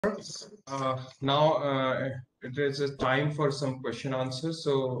Now it is a time for some question answers.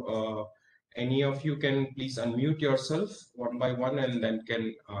 So any of you can please unmute yourself one by one and then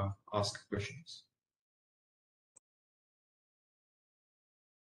can ask questions.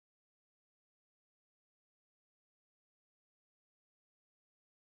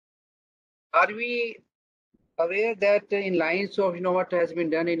 Are we aware that in lines of what has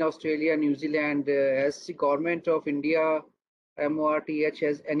been done in Australia, New Zealand, has the government of India, MoRT&H,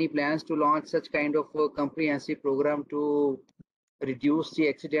 has any plans to launch such kind of a comprehensive program to reduce the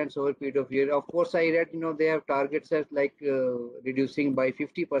accidents over a period of year? Of course, I read they have targets as like reducing by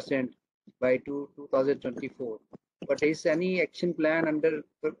 50% by 2024. But is any action plan under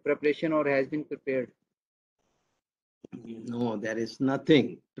preparation or has been prepared? No, there is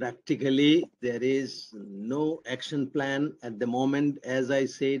nothing. Practically, there is no action plan at the moment. As I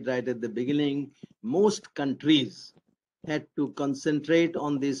said right at the beginning, most countries had to concentrate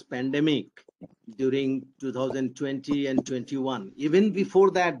on this pandemic during 2020 and 21. Even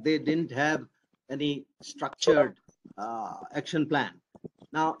before that, they didn't have any structured action plan.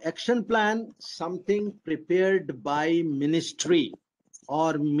 Now, action plan, something prepared by ministry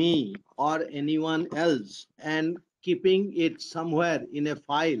or me or anyone else, and keeping it somewhere in a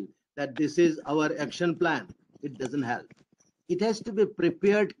file that this is our action plan, it doesn't help. It has to be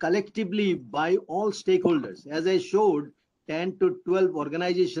prepared collectively by all stakeholders. As I showed, 10 to 12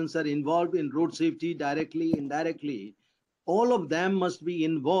 organizations are involved in road safety directly, indirectly. All of them must be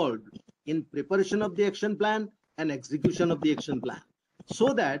involved in preparation of the action plan and execution of the action plan,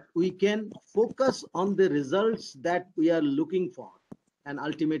 so that we can focus on the results that we are looking for, and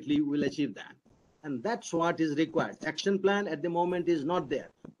ultimately we'll achieve that. And that's what is required. Action plan at the moment is not there.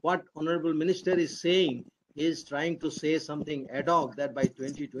 What Honorable Minister is saying is trying to say something ad hoc that by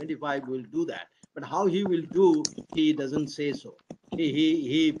 2025 we'll do that. But how he will do, he doesn't say so.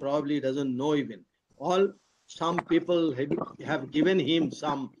 He probably doesn't know even. Some people have given him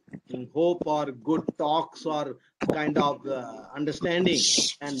some hope or good talks or kind of understanding,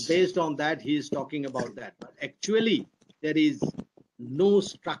 and based on that he is talking about that. But actually there is no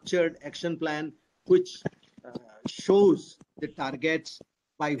structured action plan which shows the targets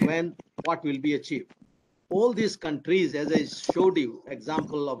by when what will be achieved. All these countries, as I showed you,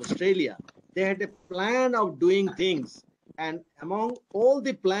 example of Australia, they had a plan of doing things, and among all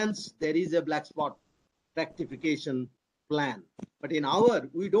the plans there is a black spot rectification plan. But in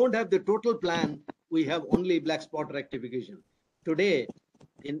we don't have the total plan, we have only black spot rectification. Today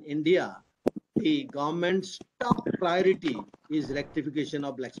in India, the government's top priority is rectification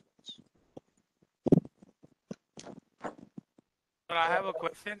of black spots. I have a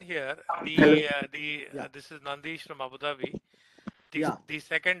question here. This is Nandish from Abu Dhabi. The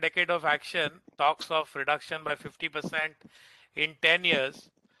second decade of action talks of reduction by 50% in 10 years.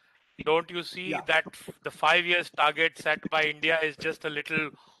 Don't you see that the 5 years target set by India is just a little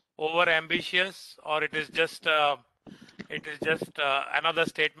over ambitious, or it is just another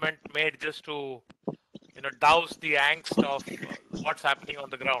statement made just to douse the angst of what's happening on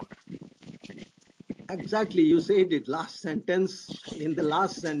the ground? Exactly, you said it last sentence. In the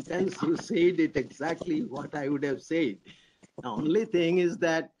last sentence, you said it exactly what I would have said. The only thing is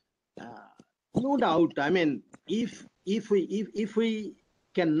that, no doubt, I mean, if we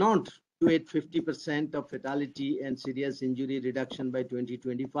cannot do it 50% of fatality and serious injury reduction by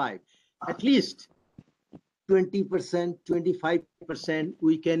 2025, at least 20%, 25%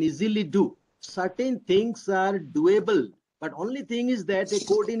 we can easily do. Certain things are doable. But only thing is that a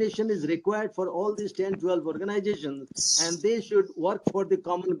coordination is required for all these 10, 12 organizations, and they should work for the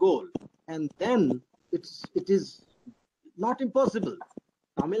common goal. And then it is not impossible.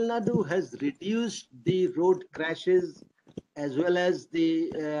 Tamil Nadu has reduced the road crashes as well as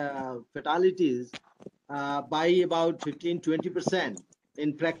the fatalities by about 15-20%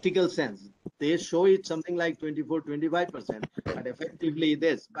 in practical sense. They show it something like 24-25%, but effectively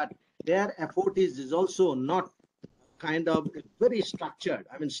this. But their effort is also not kind of very structured.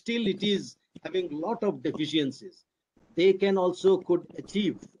 I mean, still it is having a lot of deficiencies. They can also could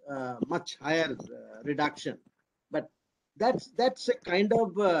achieve much higher reduction, but that's a kind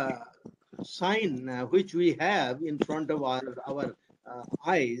of sign which we have in front of our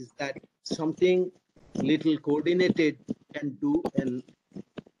eyes that something little coordinated can do an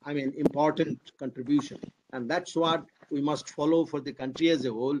important contribution, and that's what we must follow for the country as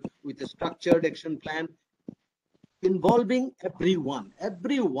a whole, with a structured action plan involving everyone.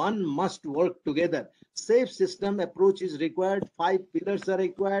 Everyone must work together. Safe system approach is required. 5 pillars are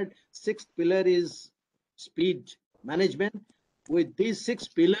required. 6th pillar is speed management. With these 6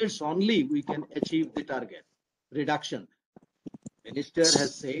 pillars only, we can achieve the target reduction. Minister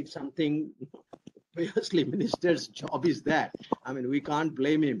has said something. Obviously, minister's job is that. I mean, we can't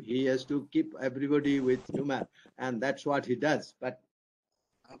blame him. He has to keep everybody with humor, and that's what he does. But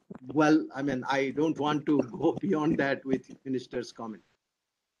well, I mean, I don't want to go beyond that with minister's comment.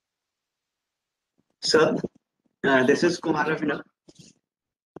 Sir, this is Kumar Ravina.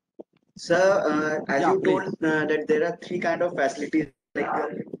 Sir, as Yeah, you please. told that there are three kind of facilities, like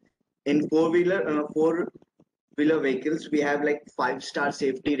in four-wheeler vehicles, we have like 5-star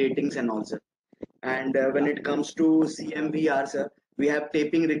safety ratings and also. And when Yeah. it comes to CMVR, sir, we have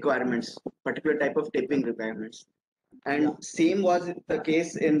taping requirements, particular type of taping requirements. And Yeah. same was the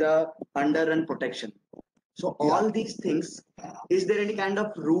case in the underrun protection. So all Yeah. these things, is there any kind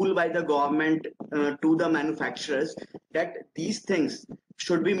of rule by the government to the manufacturers that these things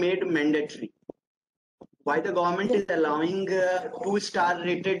should be made mandatory? Why the government is allowing 2-star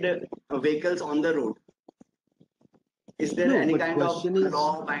rated vehicles on the road? Is there No, any but kind of question is,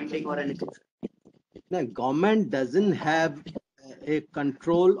 law binding or anything? the government doesn't have a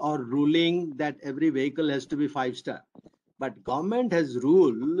control or ruling that every vehicle has to be 5-star. But government has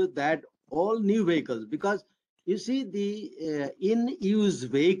ruled that all new vehicles, because you see the in-use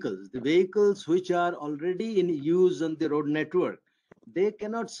vehicles, the vehicles which are already in use on the road network, they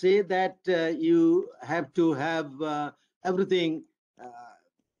cannot say that you have to have everything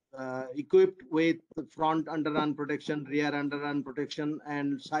equipped with front underrun protection, rear underrun protection,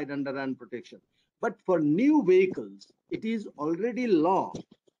 and side underrun protection. But for new vehicles, it is already law.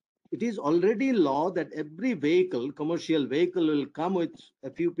 It is already law that every vehicle, commercial vehicle, will come with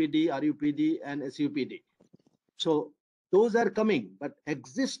FUPD, RUPD, and SUPD. So those are coming, but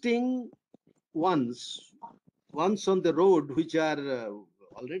existing ones, ones on the road, which are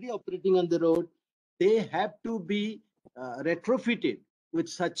already operating on the road, they have to be retrofitted with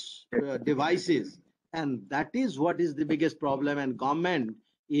such devices. And that is what is the biggest problem. And government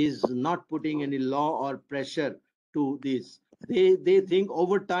is not putting any law or pressure to this. They think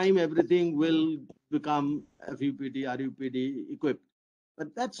over time everything will become FUPD, RUPD equipped.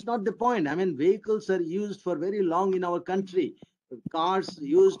 But that's not the point. I mean, vehicles are used for very long in our country. Cars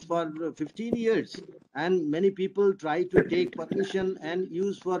used for 15 years, and many people try to take permission and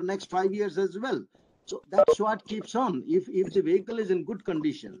use for next 5 years as well. So that's what keeps on. If the vehicle is in good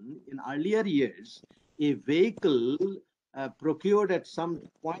condition, in earlier years, a vehicle procured at some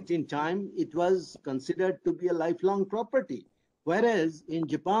point in time, it was considered to be a lifelong property. Whereas in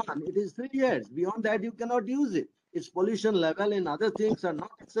Japan, it is 3 years. Beyond that, you cannot use it. Its pollution level and other things are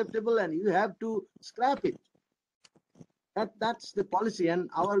not acceptable, and you have to scrap it. That's the policy, and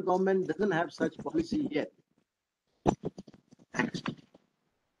our government doesn't have such policy yet.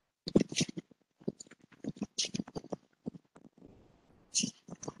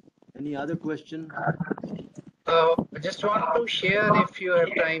 Any other question? I just want to share, if you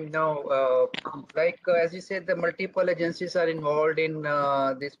have time now, as you said, the multiple agencies are involved in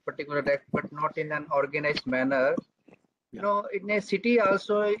this particular act, but not in an organized manner. You know, in a city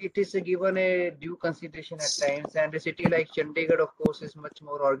also, it is given a due consideration at times, and a city like Chandigarh, of course, is much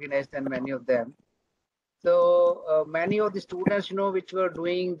more organized than many of them. So many of the students, you know, which were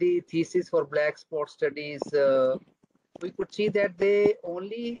doing the thesis for black spot studies, we could see that the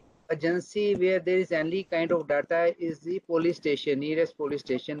only agency where there is any kind of data is the police station, nearest police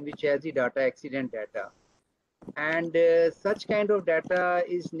station, which has the data, accident data. And such kind of data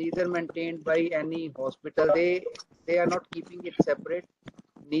is neither maintained by any hospital. They are not keeping it separate.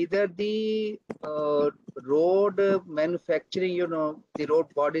 Neither the road manufacturing, you know, the road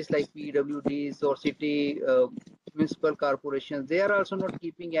bodies like PWDs or city municipal corporations, they are also not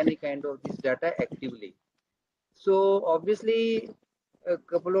keeping any kind of this data actively. So obviously, a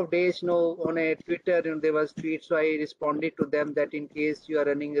couple of days, you know, on a Twitter, you know, there was tweet, so I responded to them that in case you are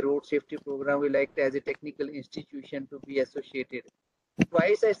running a road safety program, we like as a technical institution to be associated.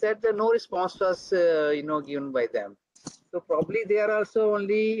 Twice I said that no response was, you know, given by them. So probably they are also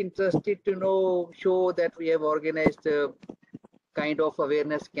only interested to know, show that we have organized kind of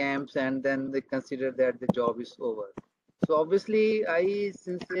awareness camps, and then they consider that the job is over. So obviously, I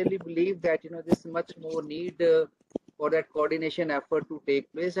sincerely believe that, you know, this much more need for that coordination effort to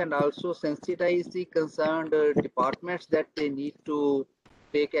take place, and also sensitize the concerned departments that they need to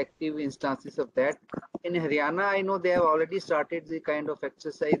take active instances of that. In Haryana, I know they have already started the kind of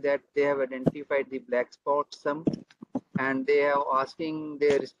exercise that they have identified the black spots, some, and they are asking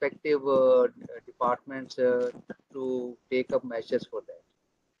their respective departments to take up measures for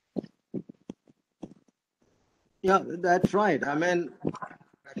that. Yeah, that's right. I mean,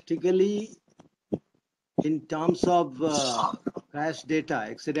 practically, in terms of crash data,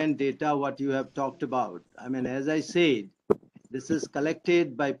 accident data, what you have talked about, I mean, as I said, This is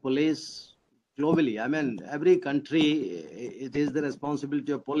collected by police globally. I mean, every country, it is the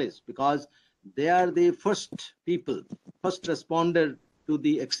responsibility of police because they are the first people, first responder to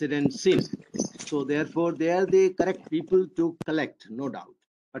the accident scene. So therefore, they are the correct people to collect, no doubt.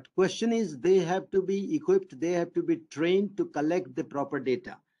 But question is, they have to be equipped, they have to be trained to collect the proper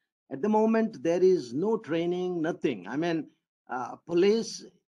data. At the moment, there is no training, nothing. I mean, police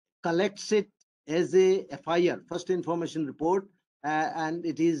collects it as a FIR, first information report, and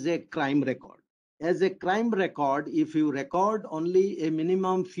it is a crime record. As a crime record, if you record only a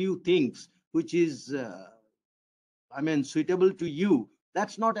minimum few things, which is, I mean, suitable to you,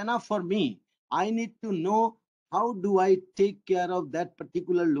 that's not enough for me. I need to know how do I take care of that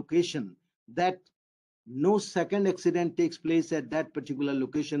particular location, that no second accident takes place at that particular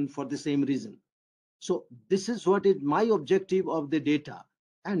location for the same reason. So this is what is my objective of the data,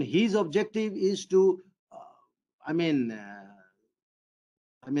 and his objective is to, I mean,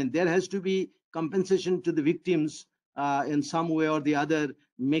 there has to be compensation to the victims in some way or the other,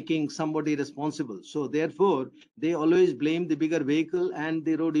 making somebody responsible. So therefore, they always blame the bigger vehicle, and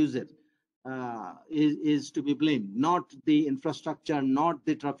the road user is to be blamed, not the infrastructure, not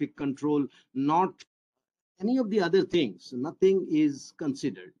the traffic control, not any of the other things. Nothing is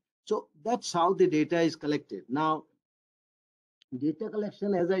considered. So that's how the data is collected. Now, data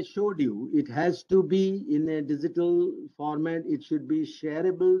collection, as I showed you, it has to be in a digital format. It should be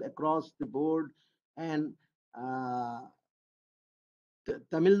shareable across the board. And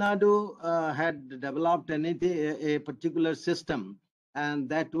Tamil Nadu had developed a particular system, and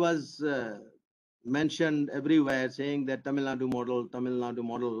that was mentioned everywhere, saying that Tamil Nadu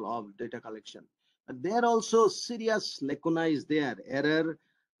model of data collection. But there also serious lacuna is there, error,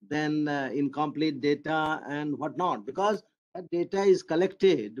 then incomplete data and whatnot, because that data is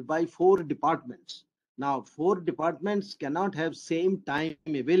collected by 4 departments. Now, 4 departments cannot have same time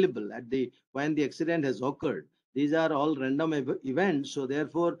available at when the accident has occurred. These are all random events, so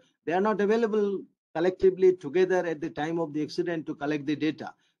therefore they are not available collectively together at the time of the accident to collect the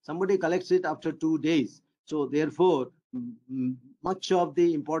data. Somebody collects it after 2 days. So therefore, much of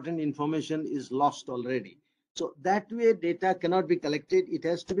the important information is lost already. So that way data cannot be collected. It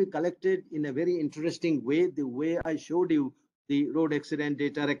has to be collected in a very interesting way, the way I showed you the road accident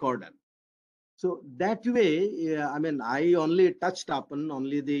data recorder. So that way, I mean, I only touched upon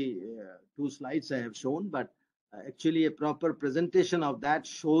only the 2 slides I have shown, but actually a proper presentation of that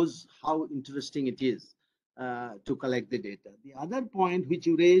shows how interesting it is to collect the data. The other point which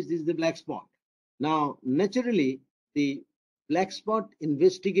you raised is the black spot. Now, naturally, the black spot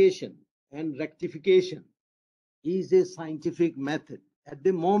investigation and rectification is a scientific method. At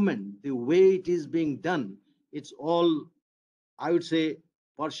the moment, the way it is being done, it's all, I would say,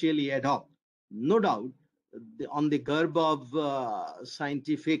 partially ad hoc. No doubt, on the curb of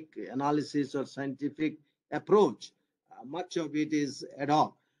scientific analysis or scientific approach, much of it is ad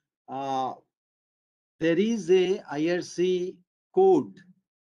hoc. There is a IRC code,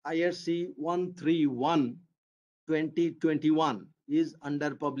 IRC 131/2021 is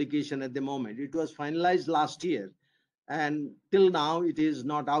under publication at the moment. It was finalized last year, and till now it is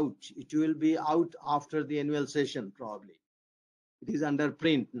not out. It will be out after the annual session probably. It is under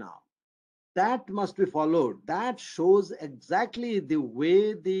print now. That must be followed. That shows exactly the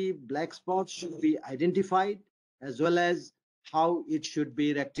way the black spots should be identified, as well as how it should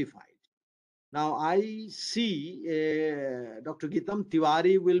be rectified. Now, I see Dr. Geetam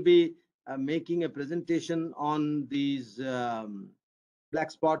Tiwari will be making a presentation on these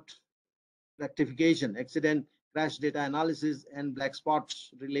black spot rectification, accident crash data analysis, and black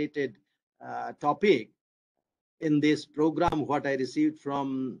spots related topic in this program, what I received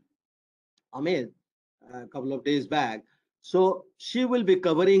from Ahmed a couple of days back. So she will be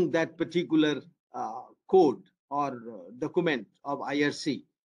covering that particular code or document of IRC.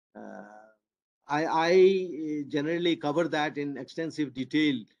 I generally cover that in extensive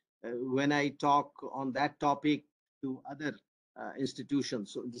detail when I talk on that topic to other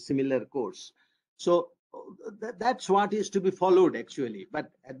institutions, so the similar course. So that's what is to be followed actually.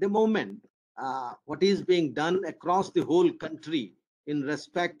 But at the moment, what is being done across the whole country in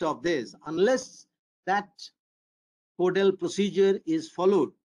respect of this, unless that codal procedure is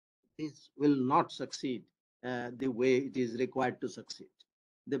followed, this will not succeed the way it is required to succeed.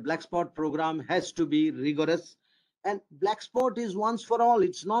 The black spot program has to be rigorous, and black spot is once for all.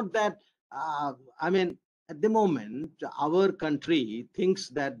 It's not that, I mean, at the moment, our country thinks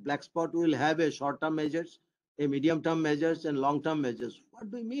that black spot will have a short-term measures, a medium-term measures, and long-term measures.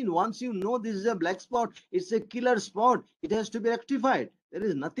 What do you mean? Once you know this is a black spot, it's a killer spot. It has to be rectified. There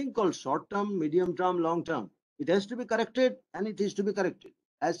is nothing called short-term, medium-term, long-term. It has to be corrected, and it is to be corrected.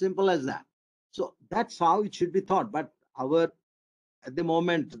 As simple as that. So that's how it should be thought. But our, at the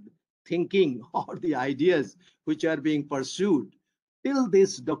moment, thinking or the ideas which are being pursued till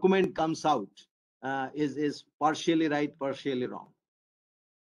this document comes out is partially right, partially wrong.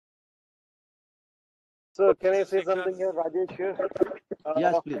 So can I say something here, Rajesh? Here?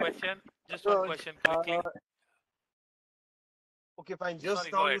 Yes, please. Question, just one question quickly. Okay, fine.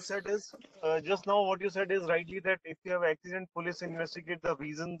 Sorry, go ahead. Just now what you said is rightly that if you have accident, police investigate the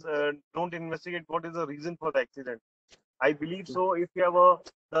reasons. Don't investigate what is the reason for the accident. I believe so. If you have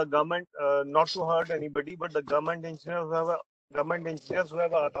the government, not to hurt anybody, but the government engineers who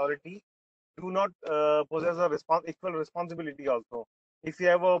have authority do not possess a equal responsibility also. If you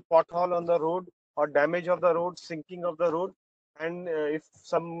have a pothole on the road or damage of the road, sinking of the road, and if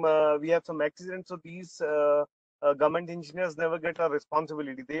we have some accidents, so these government engineers never get a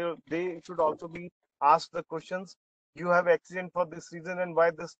responsibility. They should also be asked the questions. You have accident for this reason, and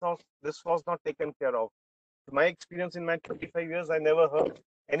why this was not taken care of. My experience in my 25 years, I never heard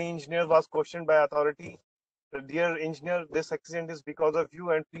any engineer was questioned by authority. Dear engineer, this accident is because of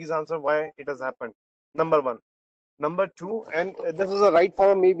you, and please answer why it has happened. Number one. Number two, and this is a right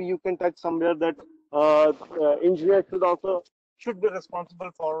forum. Maybe you can touch somewhere that engineers should be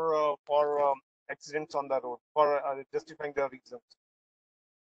responsible for accidents on the road for justifying their reasons.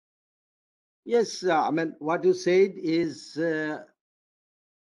 Yes, I mean, what you said is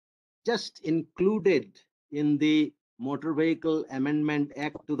just included in the Motor Vehicle Amendment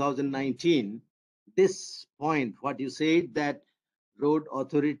Act 2019. This point, what you said, that road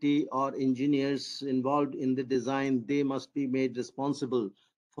authority or engineers involved in the design, they must be made responsible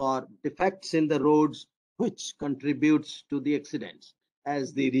for defects in the roads which contributes to the accidents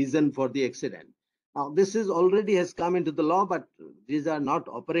as the reason for the accident. Now, this is already has come into the law, but these are not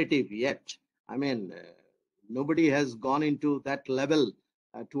operative yet. I mean, nobody has gone into that level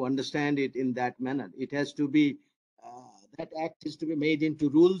to understand it in that manner. It has to be, that act is to be made into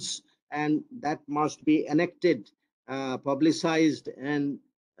rules, and that must be enacted, publicized, and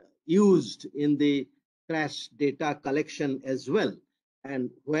used in the crash data collection as well. And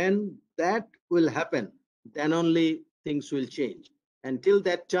when that will happen, then only things will change. Until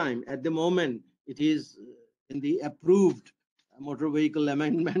that time, at the moment, it is in the approved Motor Vehicle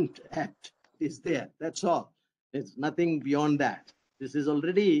Amendment Act is there. That's all. It's nothing beyond that. This is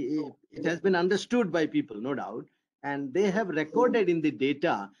already, it has been understood by people, no doubt. And they have recorded in the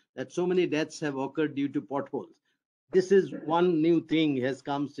data that so many deaths have occurred due to potholes. This is one new thing has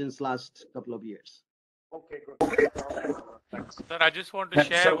come since last couple of years. Okay, good. Thanks. Sir, I just want to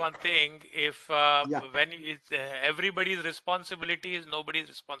share one thing. If when it's everybody's responsibility is nobody's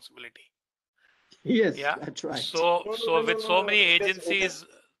responsibility. Yes, Yeah, that's right. so with so many agencies,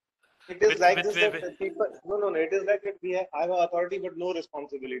 it is like this that people. No. It is like we have authority but no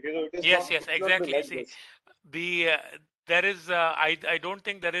responsibility. So it is yes, not, exactly. Like See, this. the there is I don't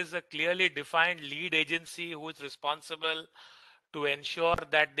think there is a clearly defined lead agency who is responsible to ensure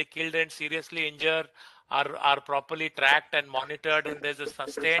that the killed and seriously injured are properly tracked and monitored, and there's a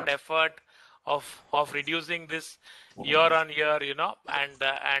sustained effort of reducing this year on year, you know,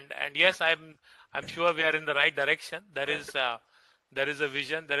 and yes, I'm sure we are in the right direction. There is a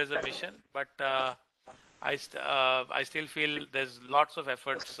vision, there is a mission, but I still feel there's lots of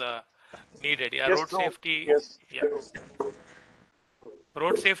efforts needed. Yeah, road safety. Yes. Yeah,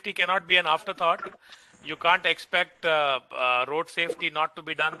 road safety cannot be an afterthought. You can't expect road safety not to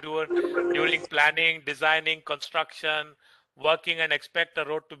be done during planning, designing, construction, working, and expect a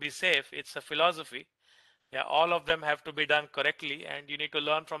road to be safe. It's a philosophy. Yeah, all of them have to be done correctly, and you need to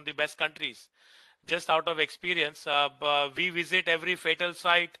learn from the best countries. Just out of experience, we visit every fatal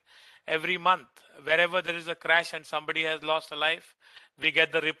site every month. Wherever there is a crash and somebody has lost a life, we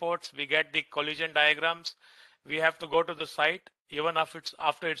get the reports, we get the collision diagrams. We have to go to the site, even if it's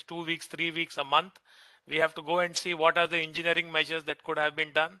after it's 2 weeks, 3 weeks, a month. We have to go and see what are the engineering measures that could have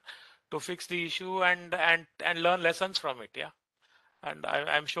been done to fix the issue and learn lessons from it. Yeah, and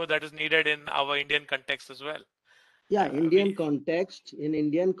I'm sure that is needed in our Indian context as well. Yeah, in Indian context,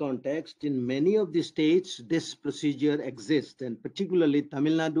 in many of the states, this procedure exists, and particularly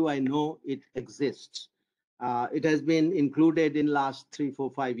Tamil Nadu, I know it exists. It has been included in last 3, 4,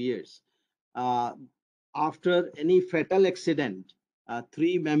 5 years. After any fatal accident,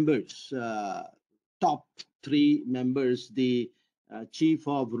 3 members, top 3 members, the chief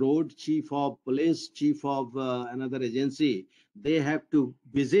of road, chief of police, chief of another agency, they have to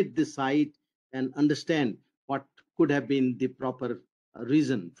visit the site and understand what could have been the proper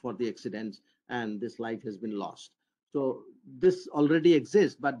reason for the accidents, and this life has been lost. So this already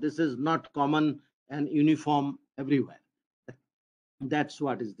exists, but this is not common and uniform everywhere. That's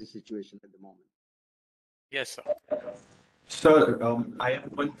what is the situation at the moment. Yes, sir. Sir, I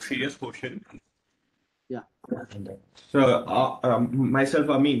have one serious question. Yeah. So, myself,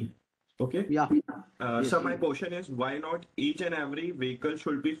 Amin. Okay. Yeah. Yes. So my question is, why not each and every vehicle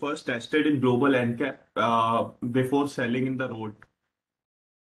should be first tested in global NCAP before selling in the road?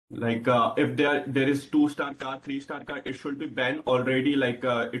 Like if there is 2-star car, 3-star car, it should be banned already. Like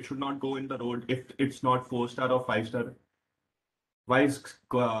it should not go in the road if it's not 4-star or 5-star. Why is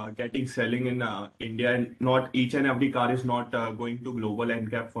getting selling in India and not each and every car is not going to global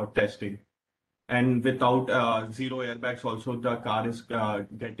NCAP for testing? And without zero airbags, also the car is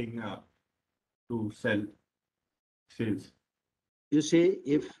getting to sales. You see,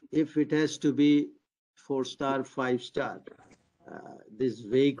 if it has to be 4-star, 5-star, these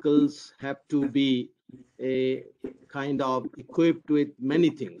vehicles have to be a kind of equipped with many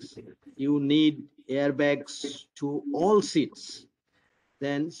things. You need airbags to all seats,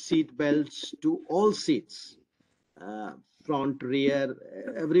 then seat belts to all seats, front, rear,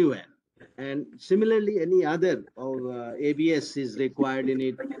 everywhere. And similarly, any other ABS is required in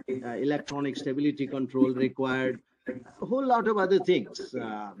it, electronic stability control required, a whole lot of other things.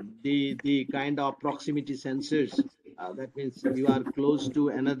 The kind of proximity sensors, that means you are close to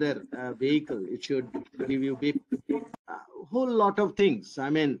another vehicle, it should give you beep. A whole lot of things.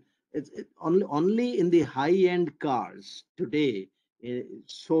 I mean, it's only in the high-end cars today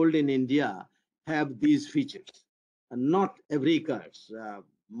sold in India have these features. Not every cars.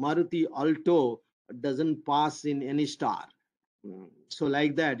 Maruti Alto doesn't pass in any star. So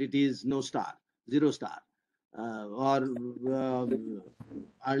like that, it is no star, 0-star. Or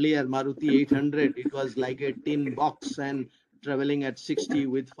earlier Maruti 800, it was like a tin box and traveling at 60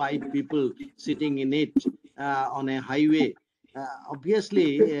 with 5 people sitting in it on a highway.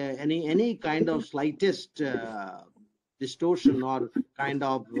 Obviously, any kind of slightest distortion or kind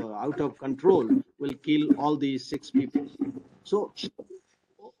of out of control will kill all these 6 people. So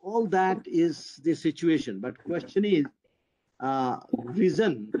all that is the situation. But question is,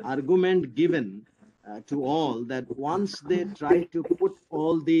 reason, argument given to all that once they try to put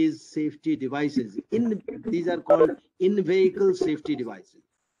all these safety devices in, these are called in-vehicle safety devices.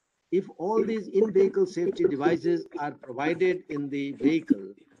 If all these in-vehicle safety devices are provided in the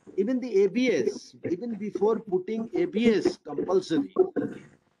vehicle, even the ABS, even before putting ABS compulsory,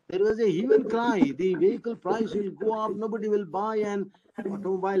 there was a hue and cry, the vehicle price will go up, nobody will buy, and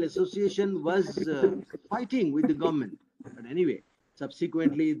Automobile Association was fighting with the government. But anyway,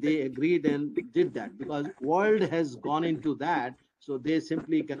 subsequently they agreed and did that because world has gone into that, so they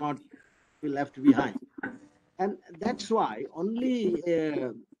simply cannot be left behind. And that's why only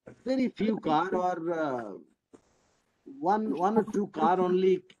very few car or one or two car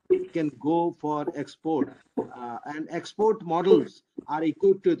only can go for export. And export models are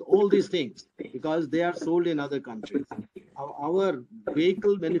equipped with all these things because they are sold in other countries. Our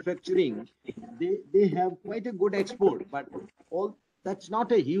vehicle manufacturing, they have quite a good export, but all that's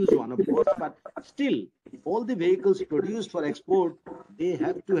not a huge one, of course, but still all the vehicles produced for export, they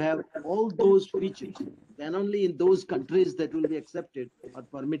have to have all those features. Then only in those countries that will be accepted or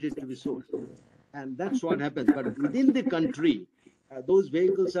permitted to be sold. And that's what happens. But within the country, those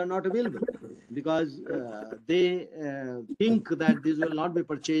vehicles are not available because they think that this will not be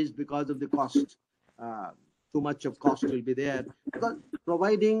purchased because of the cost. Too much of cost will be there. Because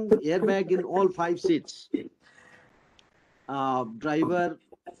providing airbag in all 5 seats, driver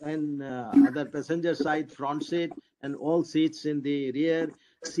and other passenger side front seat and all seats in the rear,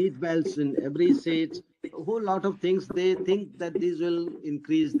 seat belts in every seat, a whole lot of things. They think that this will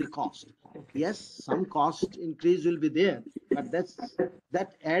increase the cost. Yes, some cost increase will be there, but that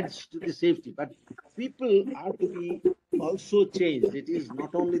adds to the safety. But people are to be also changed. It is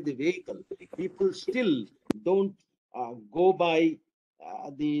not only the vehicle. People still don't go by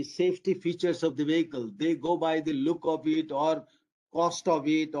the safety features of the vehicle. They go by the look of it or cost of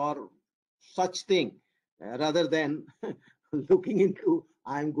it or such thing, rather than looking into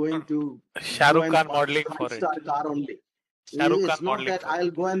I'm going to Shah go Rukh and Khan buy modeling a for it. 5-star car only. Shah Rukh Khan It's not modeling that for I'll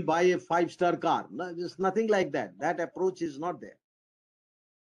it. go and buy a 5-star car. No, there's nothing like that. That approach is not there.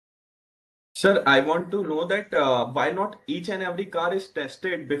 Sir, I want to know that why not each and every car is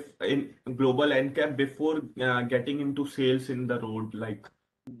tested in global NCAP before getting into sales in the road? Like,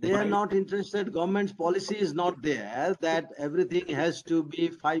 They are why? not interested. Government's policy is not there that everything has to be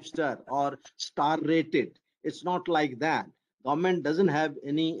 5-star or star rated. It's not like that. Government doesn't have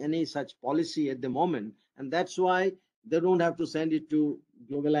any such policy at the moment, and that's why they don't have to send it to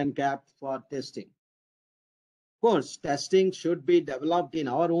global NCAP for testing. course, testing should be developed in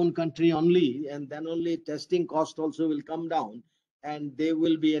our own country only, and then only testing cost also will come down, and they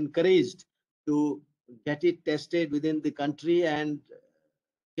will be encouraged to get it tested within the country and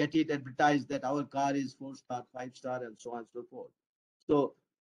get it advertised that our car is 4-star, 5-star, and so on and so forth. So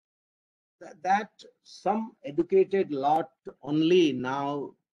that some educated lot only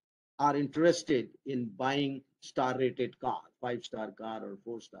now are interested in buying star rated car, 5-star car or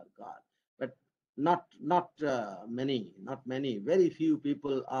 4-star car, but not many, very few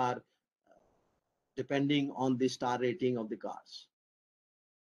people are depending on the star rating of the cars.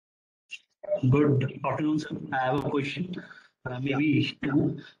 Good afternoon, sir. I have a question. Maybe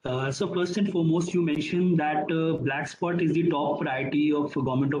two. So first and foremost, you mentioned that black spot is the top priority of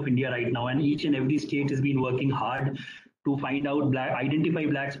government of India right now, and each and every state has been working hard to find out identify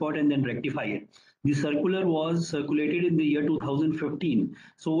black spot and then rectify it. The circular was circulated in the year 2015,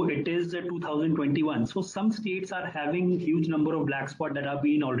 so it is 2021. So some states are having huge number of black spot that have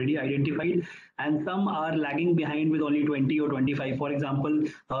been already identified, and some are lagging behind with only 20 or 25. For example,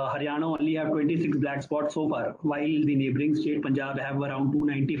 Haryana only have 26 black spots so far, while the neighboring state Punjab have around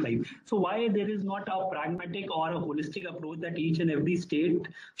 295. So why there is not a pragmatic or a holistic approach that each and every state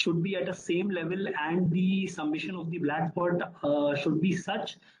should be at the same level, and the submission of the black spot should be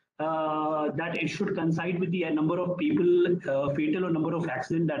such that it should coincide with the number of people, fatal or number of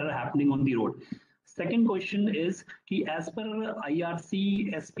accidents that are happening on the road. Second question is, as per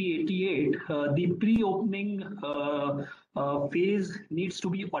IRC SP 88, the pre-opening phase needs to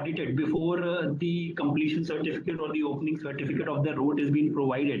be audited before the completion certificate or the opening certificate of the road is being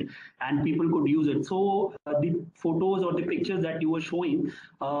provided and people could use it. So the photos or the pictures that you were showing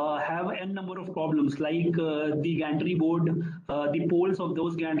have n number of problems, like the gantry board, the poles of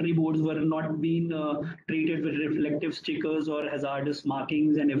those gantry boards were not being treated with reflective stickers or hazardous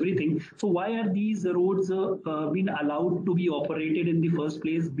markings and everything. So why are these roads been allowed to be operated in the first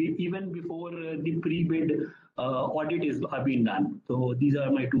place even before the pre-bid audit is being done? So these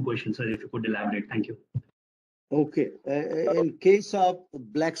are my two questions, sir, if you could elaborate. Thank you. Okay. In case of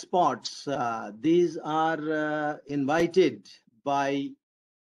black spots, these are invited by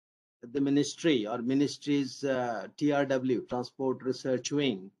the ministry or ministry's TRW, Transport Research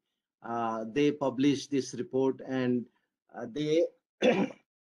Wing. They publish this report, and they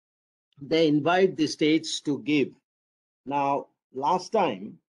they invite the states to give. Now, first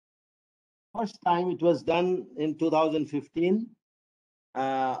time it was done in 2015.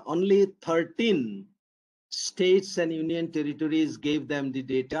 Only 13 states and union territories gave them the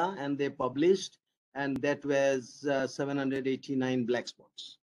data, and they published, and that was 789 black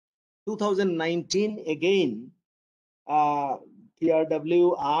spots. 2019 again,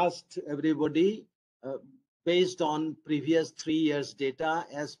 TRW asked everybody based on previous 3 years data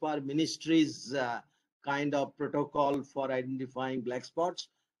as per ministry's kind of protocol for identifying black spots.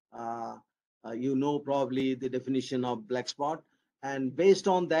 You know probably the definition of black spot, and based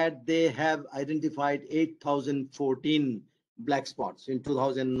on that they have identified 8,014 black spots in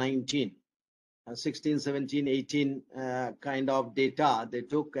 2019. 16, 17, 18 kind of data they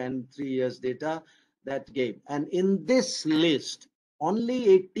took, and 3 years data that gave. And in this list, only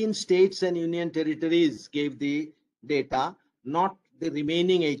 18 states and union territories gave the data, not the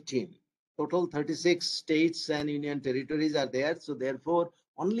remaining 18. Total 36 states and union territories are there. So therefore,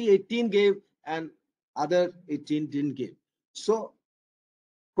 only 18 gave and other 18 didn't give. So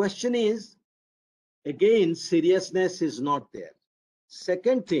question is, again, seriousness is not there.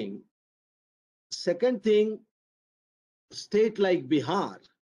 Second thing, state like Bihar,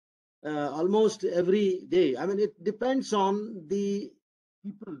 almost every day, I mean, it depends on the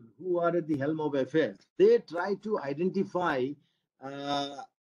people who are at the helm of affairs. They try to identify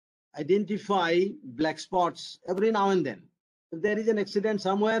black spots every now and then. If there is an accident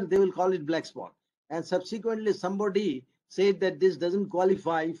somewhere, they will call it black spot. And subsequently, somebody said that this doesn't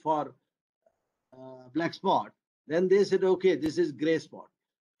qualify for black spot. Then they said, okay, this is gray spot.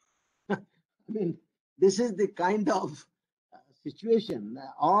 I mean, this is the kind of situation.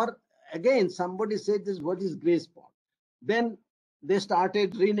 Or again, somebody said this, what is gray spot? Then they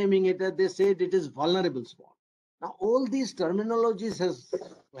started renaming it, they said it is vulnerable spot. Now all these terminologies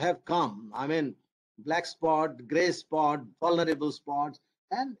have come. I mean, black spot, gray spot, vulnerable spots,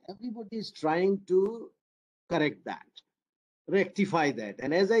 and everybody is trying to correct that, rectify that.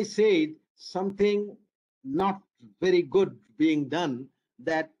 And as I said, something not very good being done,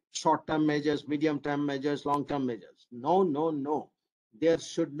 that short-term measures, medium-term measures, long-term measures. No. There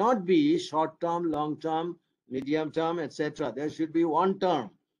should not be short-term, long-term, medium-term, etc. There should be one term,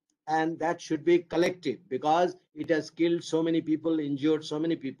 and that should be collective, because it has killed so many people, injured so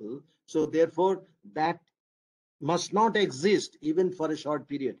many people. So therefore, that must not exist even for a short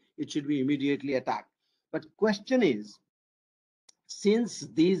period. It should be immediately attacked. But question is, since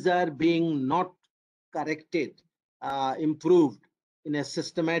these are being not corrected, improved in a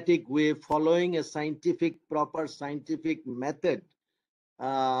systematic way, following a proper scientific method,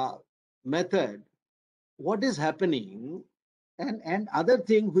 what is happening? And other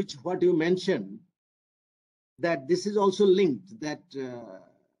thing, which what you mentioned, that this is also linked, that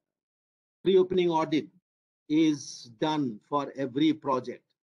pre-opening audit is done for every project.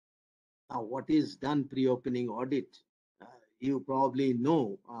 Now, what is done pre-opening audit? You probably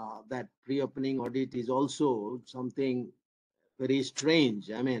know that pre-opening audit is also something very strange.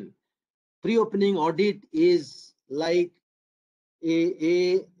 I mean, pre-opening audit is like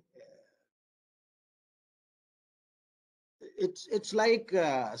it's like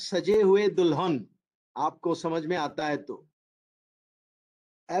सजे हुए दुल्हन, आपको समझ में आता है तो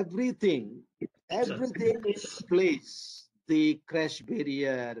everything is placed, the crash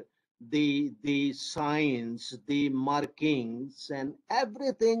barrier, the signs, the markings, and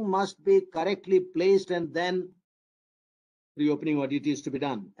everything must be correctly placed, and then pre-opening audit is to be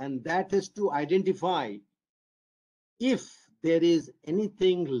done, and that is to identify if there is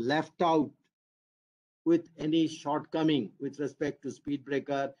anything left out with any shortcoming with respect to speed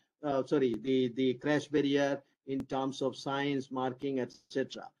breaker, the crash barrier in terms of signs, marking,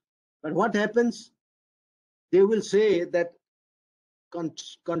 etc. But what happens? They will say that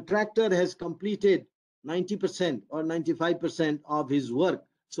contractor has completed 90% or 95% of his work.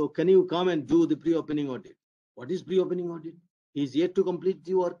 So can you come and do the pre-opening audit? What is pre-opening audit? He's yet to complete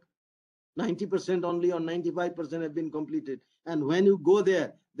the work. 90% only or 95% have been completed. And when you go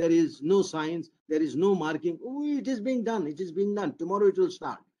there, there is no signs, there is no marking. Oh, it is being done. It is being done. Tomorrow it will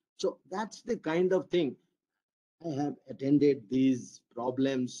start. So that's the kind of thing. I have attended these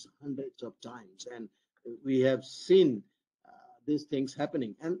problems hundreds of times, and we have seen these things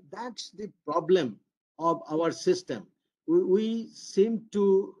happening. And that's the problem of our system. We seem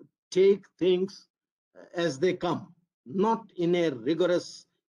to take things as they come, not in a rigorous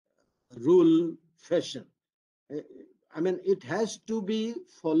rule fashion. I mean, it has to be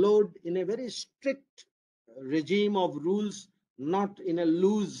followed in a very strict regime of rules, not in a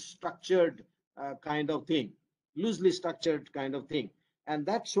loose structured kind of thing, loosely structured kind of thing. And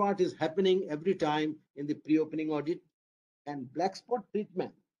that's what is happening every time in the pre-opening audit. And black spot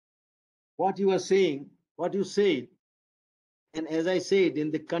treatment, what you are saying, what you said, and as I said,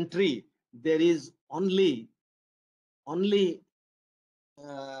 in the country, there is only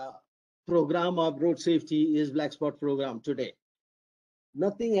program of road safety is black spot program today.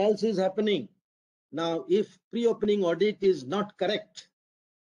 Nothing else is happening. Now, if pre-opening audit is not correct,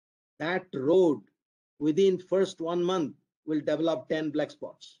 that road within first 1 month will develop 10 black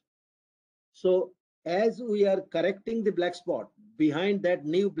spots. So as we are correcting the black spot, behind that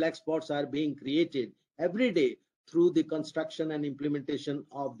new black spots are being created every day through the construction and implementation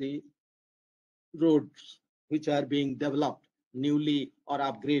of the roads which are being developed newly or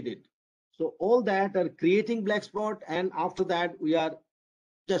upgraded. So all that are creating black spot, and after that we are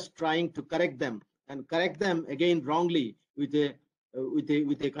just trying to correct them, and correct them again wrongly with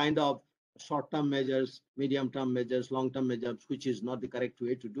a kind of short-term measures, medium-term measures, long-term measures, which is not the correct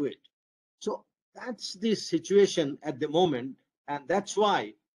way to do it. So that's the situation at the moment, and that's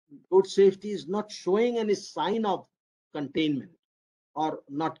why road safety is not showing any sign of containment or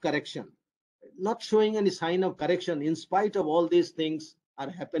not correction, not showing any sign of correction in spite of all these things are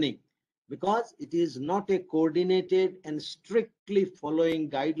happening, because it is not a coordinated and strictly following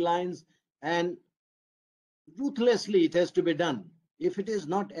guidelines, and ruthlessly it has to be done. If it is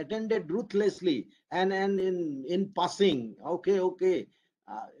not attended ruthlessly and in passing, okay, it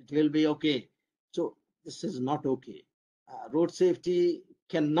will be okay. So this is not okay. Road safety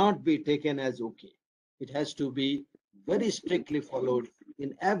cannot be taken as okay. It has to be very strictly followed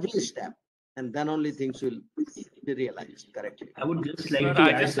in every step, and then only things will be realized correctly. I would just like Sir, to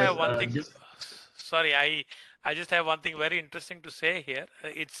I add, just have one sir, thing. Sorry, I just have one thing very interesting to say here.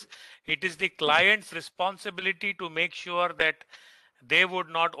 It is the client's responsibility to make sure that they would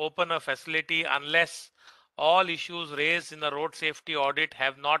not open a facility unless all issues raised in the road safety audit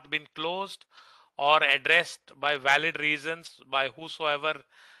have not been closed or addressed by valid reasons by whosoever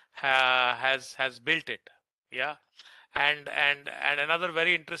has built it. Yeah. And another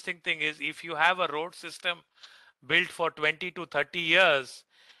very interesting thing is, if you have a road system built for 20 to 30 years,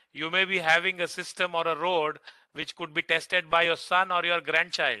 you may be having a system or a road which could be tested by your son or your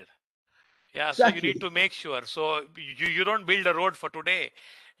grandchild. Yeah, Exactly. so you need to make sure. So you don't build a road for today.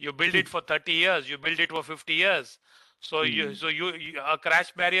 You build it for 30 years, you build it for 50 years. So a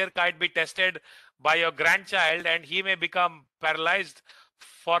crash barrier might be tested by your grandchild, and he may become paralyzed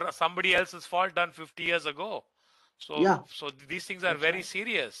for somebody else's fault done 50 years ago. So these things are very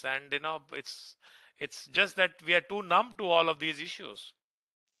serious, and it's just that we are too numb to all of these issues.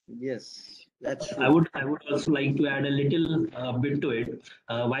 Yes, that's true. I would also like to add a little bit to it.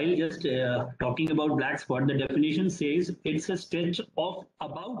 While just talking about black spot, the definition says it's a stretch of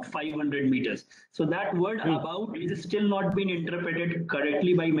about 500 meters. So that word about is still not been interpreted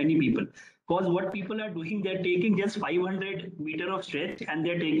correctly by many people. Because what people are doing, they're taking just 500 meter of stretch and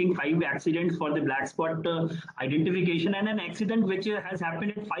they're taking 5 accidents for the black spot identification, and an accident which has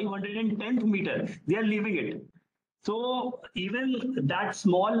happened at 510th meter, they are leaving it. So even that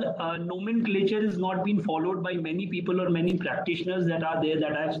small nomenclature is not being followed by many people or many practitioners that are there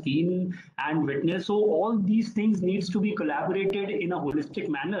that I've seen and witnessed. So all these things needs to be collaborated in a holistic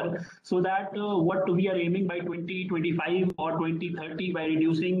manner, so that what we are aiming by 2025 or 2030 by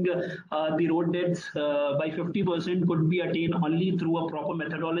reducing the road deaths by 50% could be attained only through a proper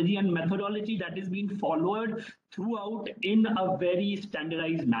methodology, and methodology that is being followed throughout in a very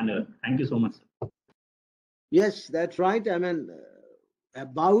standardized manner. Thank you so much. Yes, that's right. I mean,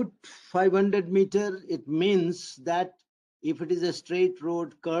 about 500 meter, it means that if it is a straight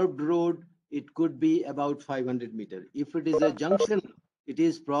road, curved road, it could be about 500 meter. If it is a junction, it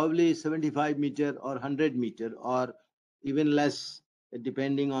is probably 75 meter or 100 meter or even less,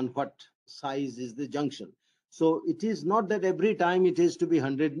 depending on what size is the junction. So it is not that every time it is to be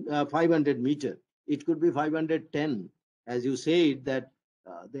 500 meter. It could be 510, as you said, that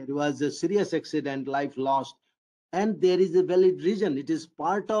there was a serious accident, life lost, and there is a valid reason. It is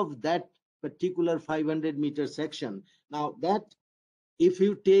part of that particular 500 meter section. Now that if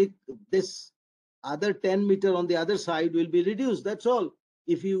you take this other 10 meter on the other side will be reduced, that's all.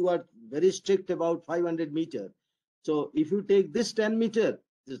 If you are very strict about 500 meter. So if you take this 10 meter,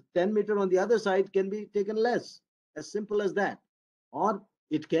 this 10 meter on the other side can be taken less, as simple as that. Or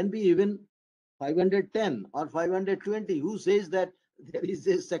it can be even 510 or 520. Who says that there is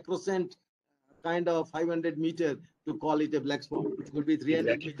a sacrosanct kind of 500 meter to call it a black spot? It could be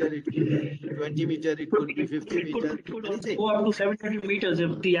 300 meter, it could be 20 meter, it could be 50 meter. It could also go up to 700 meters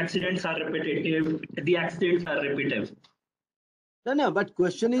if the accidents are repetitive. No, but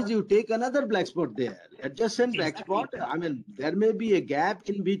question is, you take another black spot there, adjacent black spot. I mean, there may be a gap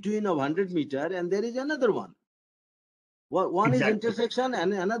in between of 100 meter and there is another one. One is intersection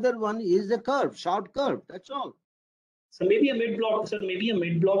and another one is a curve, short curve. That's all. So maybe a mid block, sir. Maybe a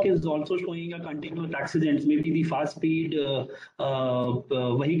mid block is also showing a continuous accidents. Maybe the fast speed vehicles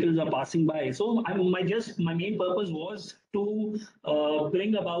are passing by. So my main purpose was to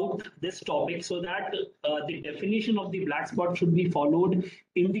bring about this topic so that the definition of the black spot should be followed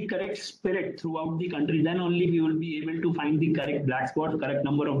in the correct spirit throughout the country. Then only we will be able to find the correct black spot, correct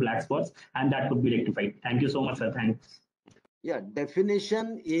number of black spots, and that would be rectified. Thank you so much, sir. Thanks. Yeah,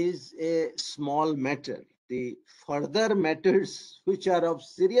 definition is a small matter. The further matters which are of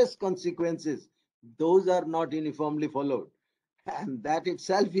serious consequences, those are not uniformly followed. And that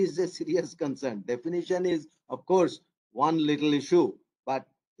itself is a serious concern. Definition is, of course, one little issue, but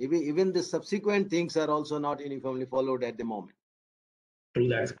even the subsequent things are also not uniformly followed at the moment. True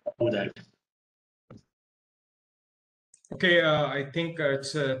that. Okay, I think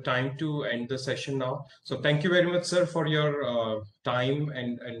it's time to end the session now. So thank you very much, sir, for your time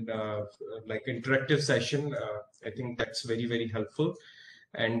and like interactive session. I think that's very, very helpful.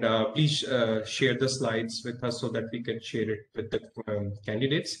 And please share the slides with us so that we can share it with the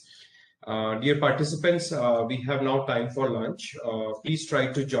candidates. Dear participants, we have now time for lunch. Please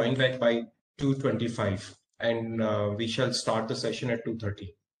try to join back by 2:25, and we shall start the session at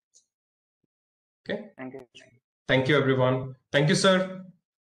 2:30. Okay. Thank you. Thank you, everyone. Thank you, sir.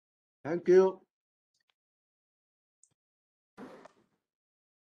 Thank you.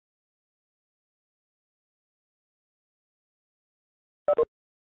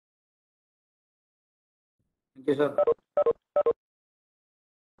 Thank you, sir.